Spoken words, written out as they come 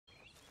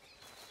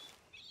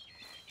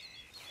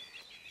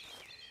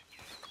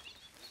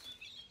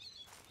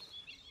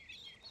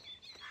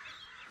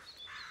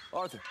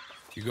Arthur.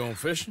 You going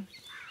fishing?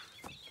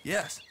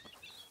 Yes.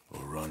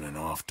 Or running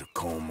off to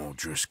Colm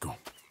O'Driscoll?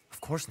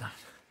 Of course not.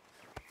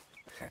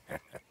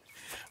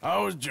 I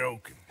was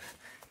joking.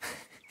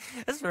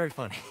 That's very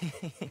funny.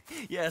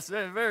 Yes,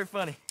 very, very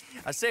funny.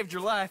 I saved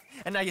your life,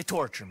 and now you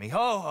torture me.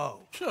 Ho, ho.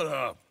 Shut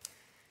up.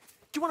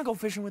 Do you want to go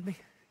fishing with me?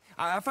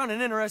 I found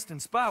an interesting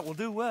spot. We'll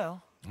do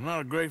well. I'm not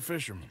a great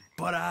fisherman.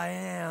 But I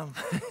am.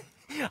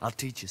 I'll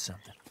teach you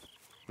something.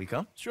 We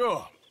come?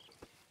 Sure.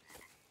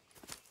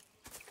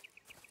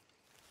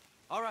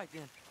 All right,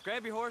 then.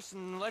 Grab your horse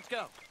and let's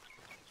go.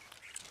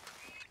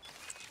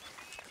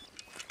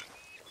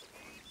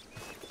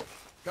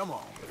 Come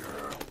on,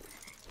 girl.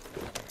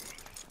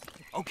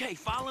 Okay,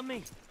 follow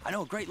me. I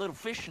know a great little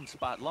fishing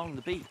spot along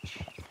the beach.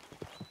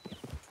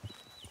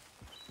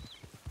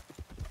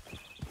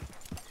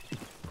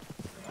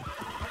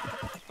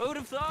 Who'd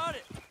have thought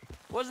it?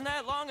 Wasn't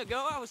that long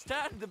ago I was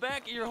tied to the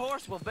back of your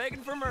horse while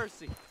begging for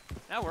mercy.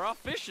 Now we're off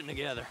fishing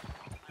together.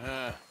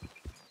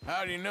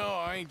 How do you know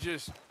I ain't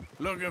just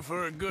looking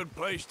for a good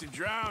place to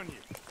drown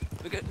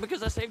you?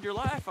 Because I saved your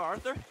life,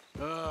 Arthur.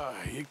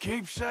 You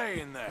keep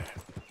saying that.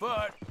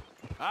 But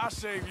I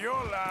save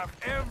your life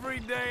every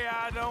day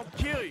I don't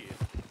kill you.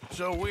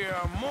 So we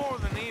are more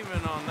than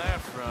even on that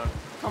front.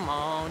 Come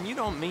on, you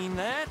don't mean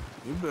that.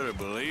 You better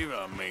believe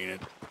I mean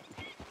it.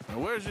 Now,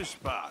 where's this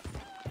spot?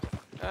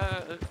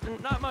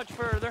 Not much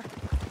further.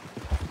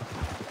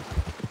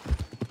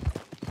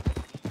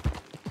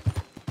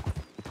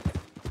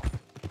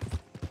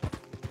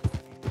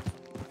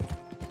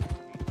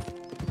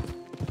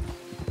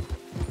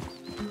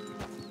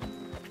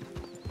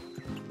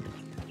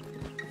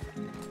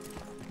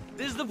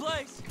 This is the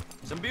place.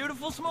 Some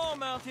beautiful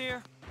smallmouth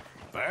here.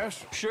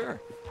 Bass? Sure.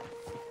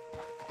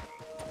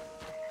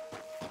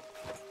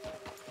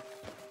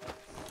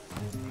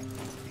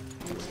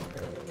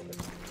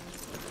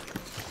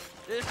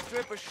 This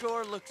strip of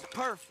shore looks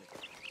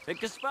perfect.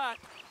 Pick a spot.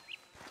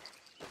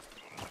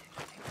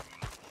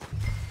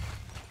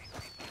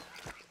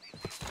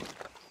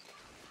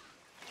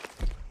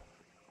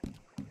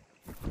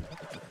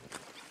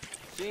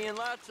 Seeing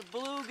lots of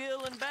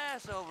bluegill and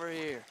bass over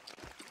here.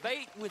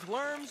 Bait with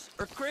worms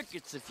or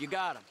crickets if you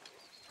got them.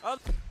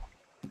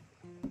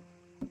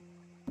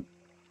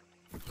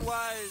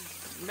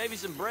 Otherwise, maybe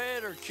some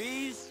bread or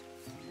cheese.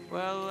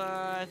 Well,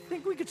 I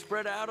think we could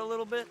spread out a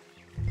little bit.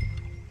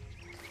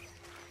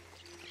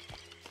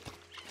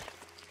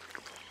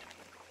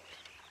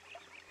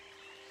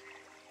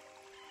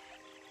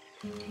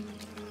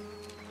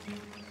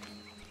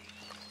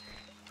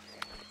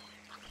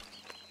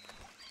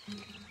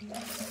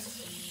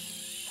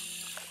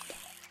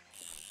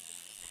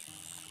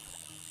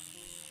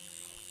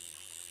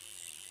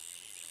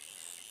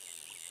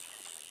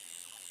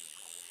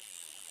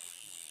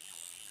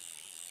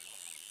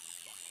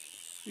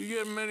 You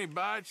getting many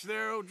bites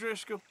there,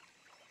 O'Driscoll?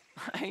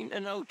 I ain't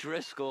an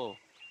O'Driscoll.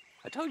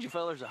 I told you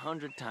fellers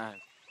 100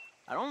 times.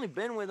 I'd only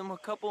been with him a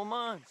couple of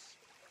months.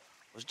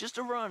 Was just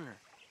a runner,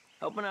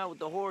 helping out with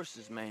the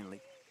horses mainly.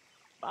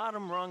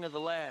 Bottom rung of the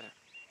ladder.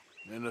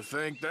 And to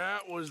think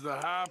that was the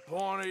high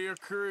point of your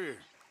career.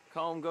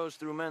 Colm goes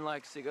through men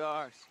like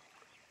cigars.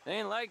 They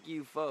ain't like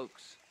you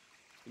folks.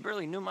 You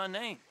barely knew my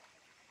name.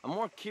 I'm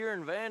more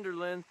Kieran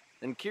Vanderlyn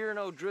than Kieran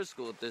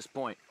O'Driscoll at this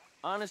point.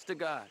 Honest to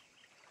God.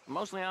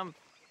 Mostly I'm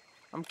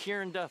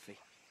Kieran Duffy.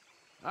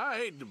 I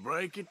hate to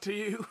break it to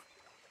you,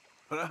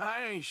 but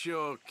I ain't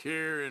sure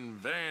Kieran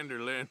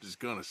Vanderlyn is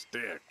gonna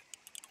stick.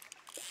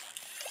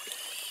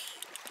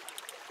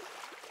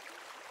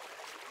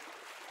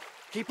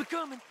 Keep it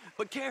coming,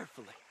 but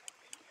carefully.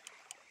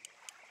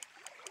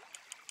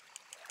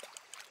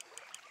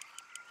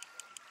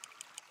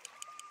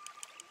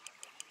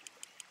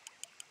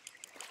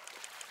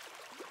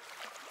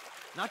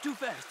 Not too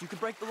fast, you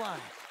could break the line.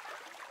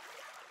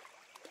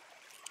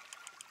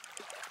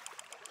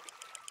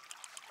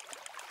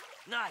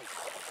 Nice.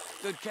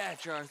 Good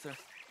catch, Arthur.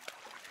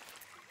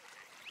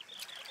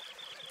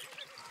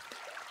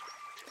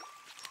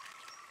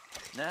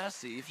 Now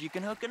see if you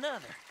can hook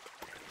another.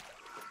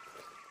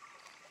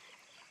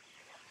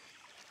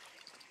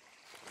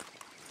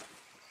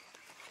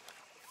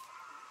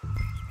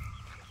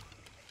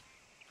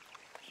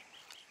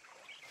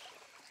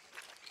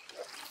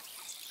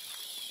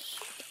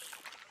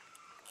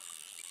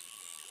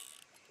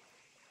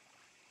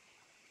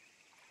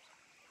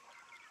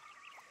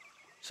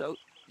 So,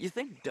 you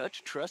think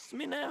Dutch trusts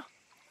me now?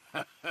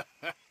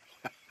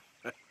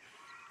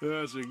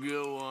 That's a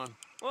good one.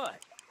 What?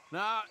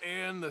 Not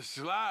in the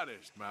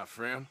slightest, my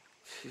friend.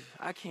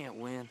 I can't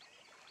win.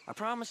 I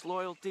promised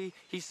loyalty,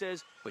 he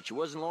says, but you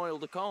wasn't loyal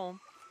to Colm.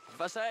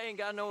 If I say I ain't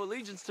got no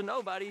allegiance to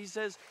nobody, he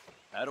says,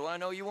 how do I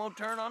know you won't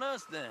turn on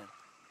us then?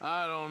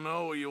 I don't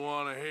know what you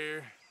want to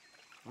hear.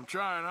 I'm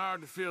trying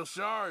hard to feel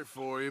sorry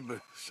for you,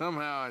 but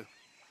somehow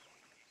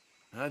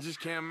I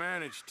just can't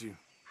manage to.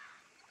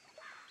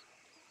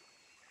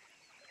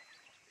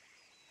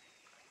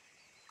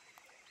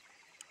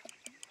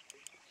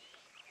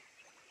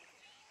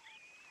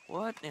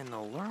 What in the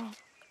world?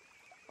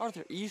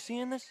 Arthur, are you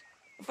seeing this?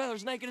 The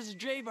feller's naked as a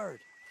jaybird.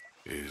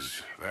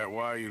 Is that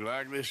why you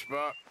like this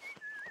spot?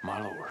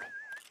 My lord.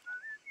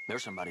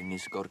 There's somebody who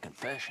needs to go to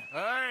confession.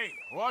 Hey,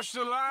 watch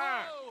the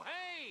line! Whoa,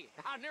 hey!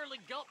 I nearly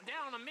gulped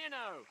down a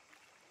minnow.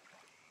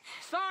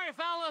 Sorry,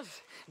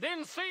 fellas.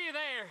 Didn't see you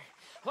there.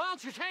 Why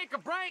don't you take a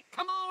break?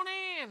 Come on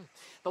in.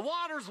 The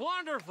water's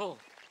wonderful.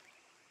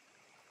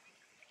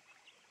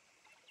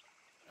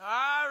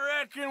 I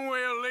reckon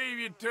we'll leave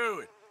you to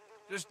it.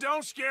 Just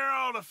don't scare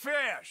all the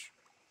fish.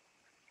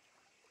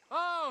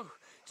 Oh,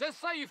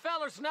 just so you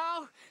fellas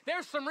know,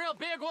 there's some real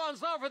big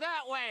ones over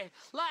that way,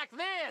 like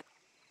this.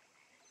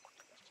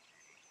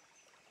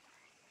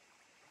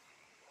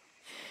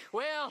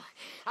 Well,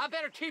 I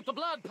better keep the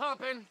blood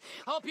pumping.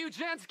 Hope you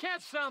gents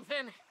catch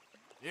something.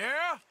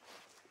 Yeah?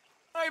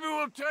 Maybe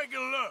we'll take a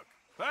look.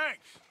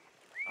 Thanks.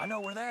 I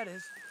know where that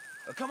is.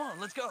 Come on,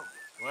 let's go.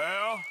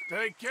 Well,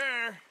 take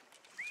care.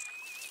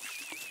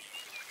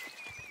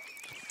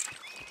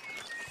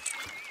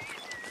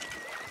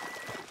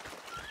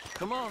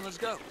 Come on, let's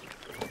go.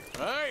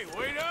 Hey,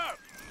 wait up!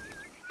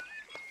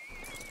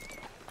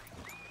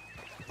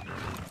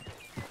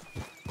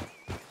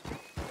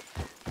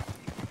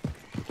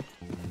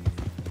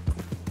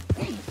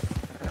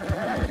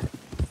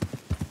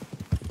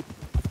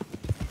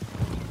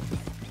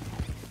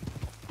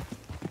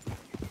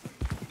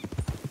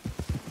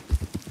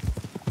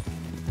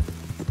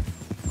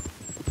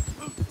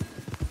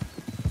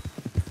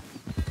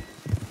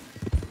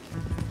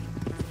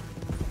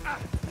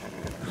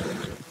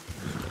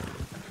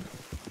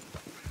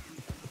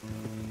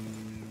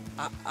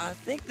 I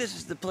think this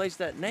is the place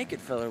that naked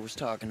fella was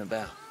talking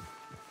about.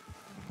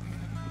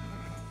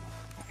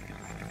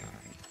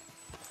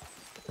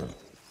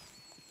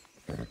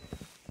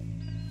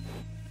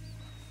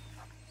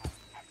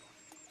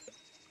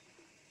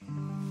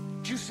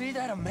 Did you see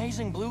that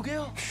amazing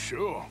bluegill?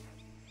 Sure.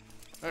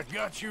 That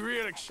got you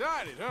real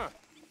excited, huh?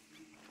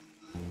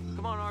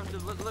 Come on, Arthur,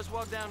 let's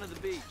walk down to the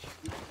beach.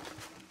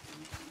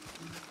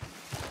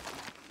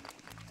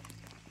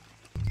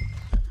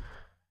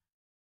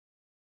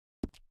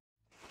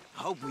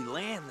 Hope we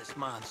land this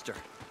monster.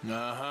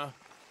 Uh-huh.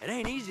 It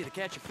ain't easy to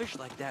catch a fish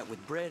like that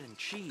with bread and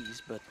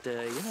cheese, but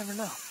you never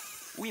know.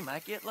 We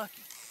might get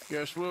lucky.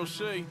 Guess we'll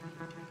see.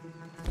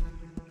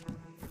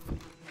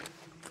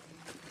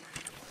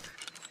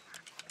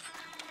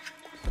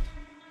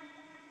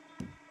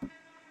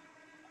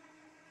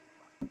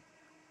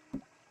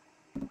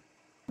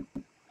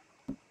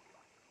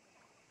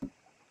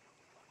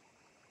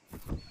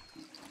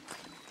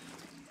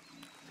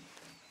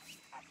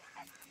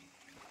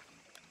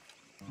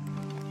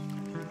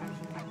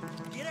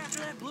 Get after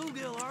that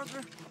bluegill,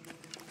 Arthur.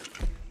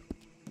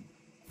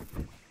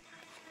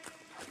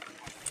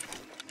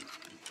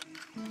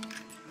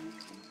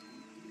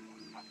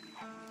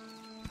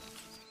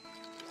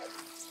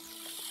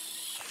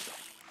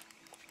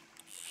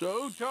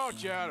 So who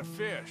taught you how to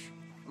fish?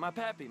 My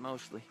pappy,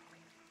 mostly.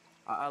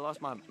 I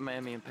lost my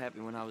mammy and pappy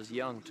when I was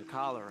young to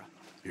cholera.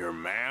 Your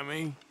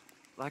mammy?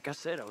 Like I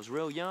said, I was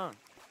real young.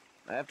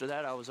 After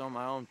that, I was on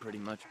my own pretty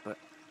much, but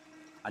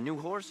I knew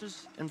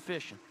horses and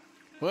fishing.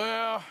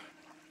 Well,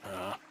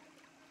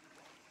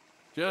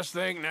 just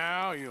think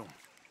now, you'll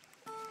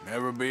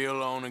never be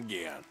alone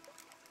again.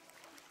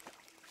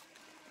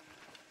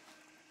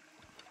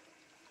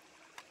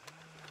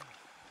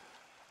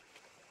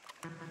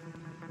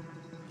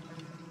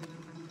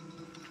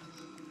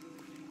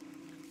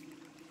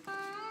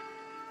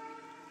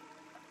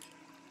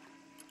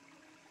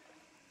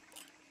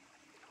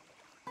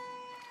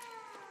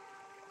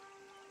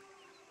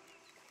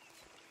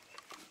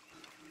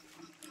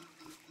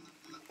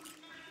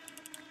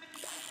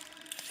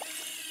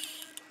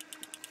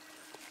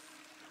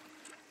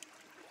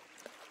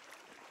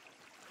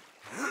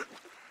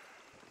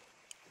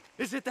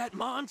 Is it that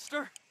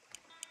monster?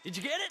 Did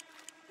you get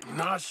it?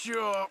 Not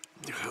sure.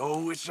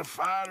 Oh, it's a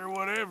fight or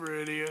whatever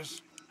it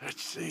is.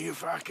 Let's see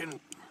if I can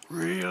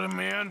reel him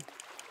in.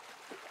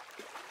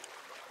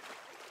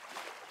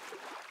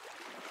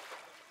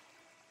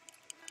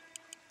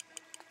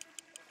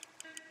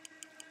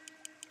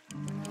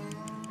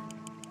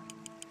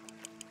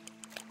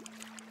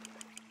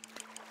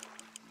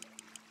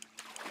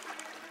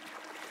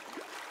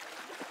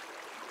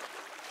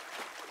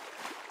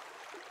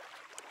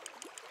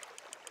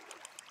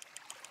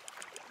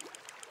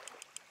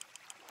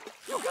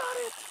 You got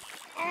it!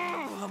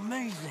 Oh,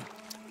 amazing.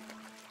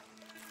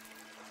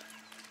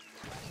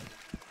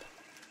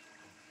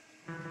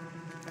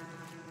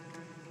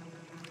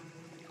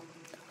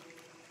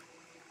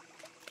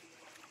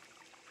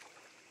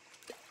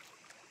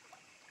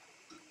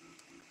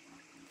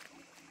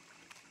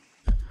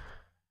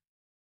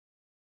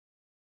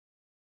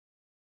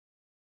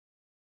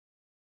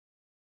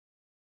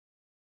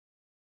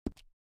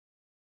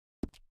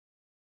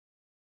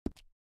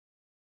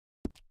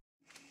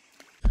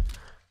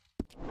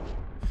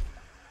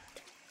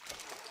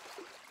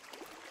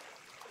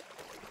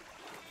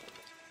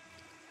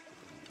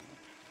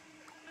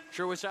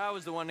 Sure wish I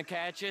was the one to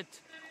catch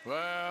it.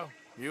 Well,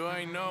 you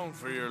ain't known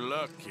for your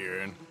luck,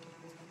 Kieran.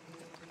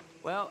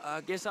 Well,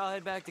 I guess I'll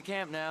head back to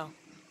camp now.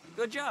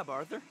 Good job,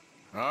 Arthur.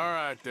 All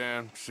right,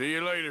 then. See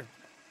you later.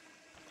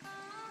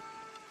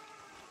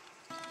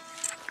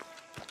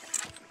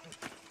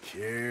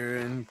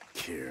 Kieran.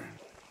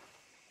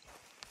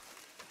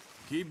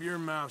 Keep your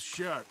mouth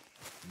shut,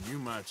 and you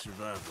might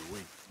survive the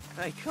week.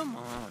 Hey, come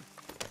on.